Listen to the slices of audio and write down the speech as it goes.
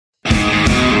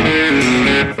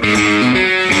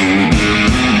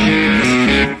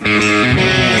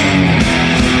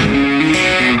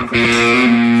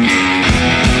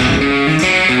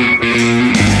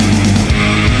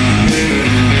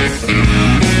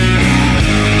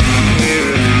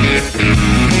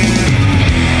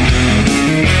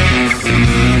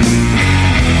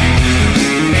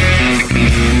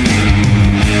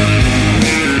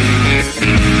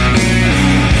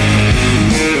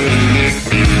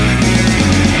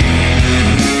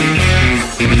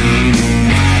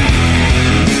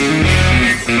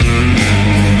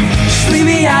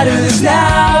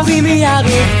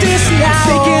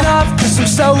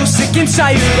sick and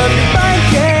tired of your mind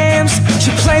games.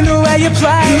 You're playing the way you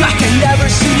play, like I never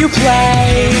seen you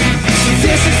play.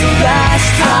 This is the last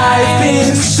I've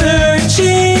been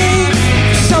searching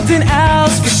for something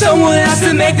else, for someone else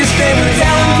to make this game. But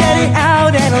now I'm getting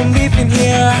out and I'm leaving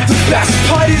here. The best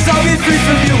part is I'll be free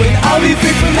from you and I'll be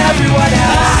free from everyone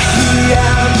else. I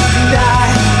am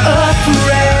not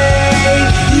afraid.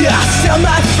 I tell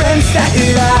my friends that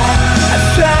I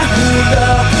found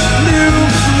a new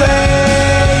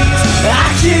place.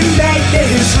 I can make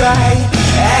this right,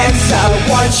 and I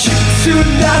want you to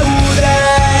know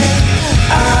that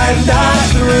I'm not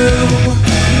through.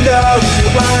 No,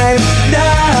 I'm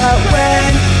not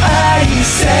when I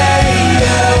say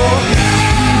no.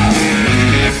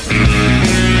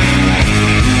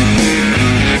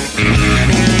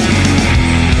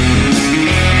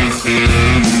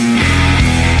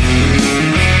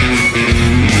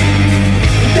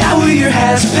 Now a year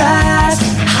has passed.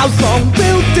 How long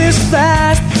will this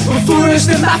last? Before I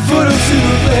step my foot onto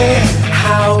the blade,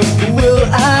 how will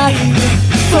I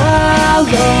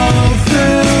follow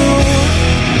through?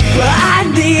 Well, I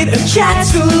need a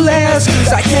catalyst,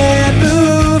 cause I can't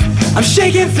move. I'm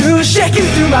shaking through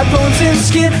my bones and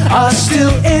skin are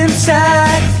still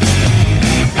intact.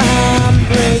 I'm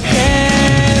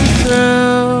breaking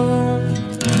through.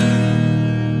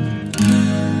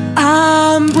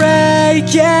 I'm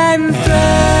breaking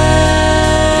through.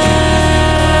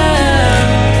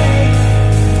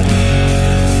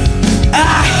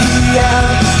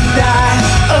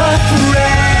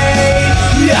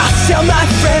 Tell my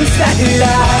friends that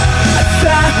I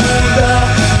found a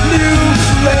new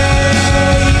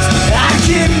place. I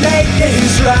can make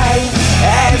things right,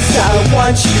 and I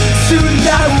want you to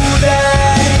know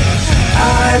that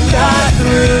I'm not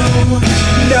through.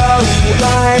 No,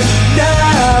 I'm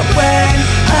not when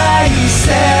I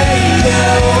say no.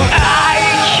 I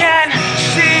can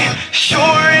see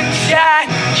your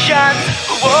intentions,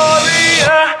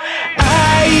 warrior.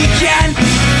 I can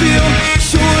feel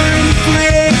your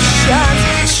inflictions.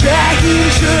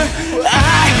 Stranger, I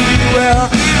will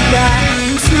not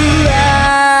delay.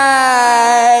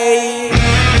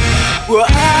 Well, I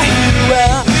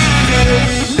will feel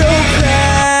no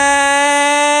pain.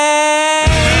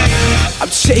 I'm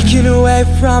taken away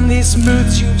from these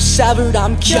moods you've severed.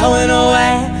 I'm going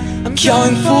away, I'm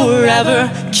going forever.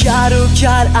 God, oh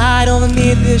God, I don't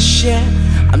need this shit.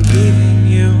 I'm leaving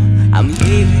you, I'm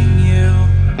leaving you.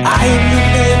 I am your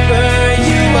neighbor,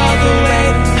 you are the way.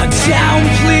 Down,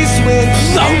 please, wind,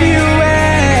 blow me away.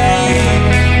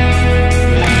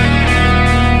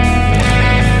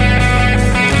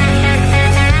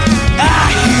 I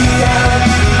am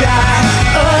not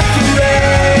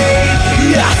afraid.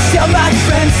 I tell my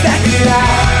friends that I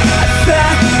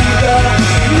found a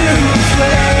new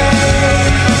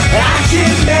place. I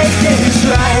can make things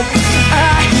right.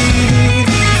 I need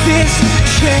this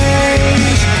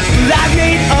change. I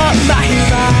made up my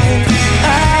mind.